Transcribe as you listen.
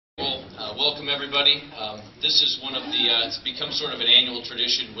Welcome everybody. This is one of the, it's become sort of an annual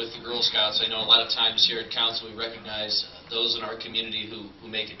tradition with the Girl Scouts. I know a lot of times here at Council we recognize those in our community who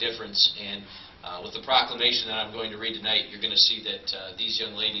make a difference, and with the proclamation that I'm going to read tonight, you're going to see that these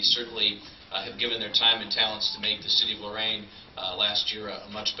young ladies certainly have given their time and talents to make the city of Lorain last year a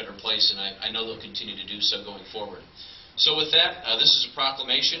much better place, and I know they'll continue to do so going forward. So with that, this is a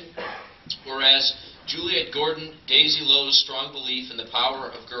proclamation. Whereas Juliet Gordon, Daisy Lowe's strong belief in the power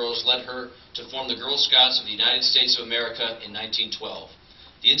of girls led her to form the Girl Scouts of the United States of America in 1912.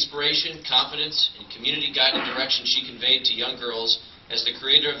 The inspiration, confidence, and community-guided direction she conveyed to young girls as the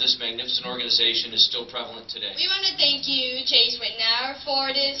creator of this magnificent organization is still prevalent today. We want to thank you, Chase Ritenauer,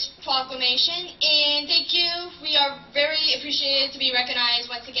 for this proclamation, and thank you. We are very appreciated to be recognized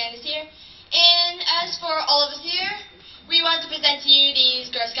once again this year. And as for all of us here, we want to present to you these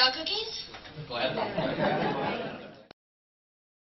Girl Scout cookies. Go ahead.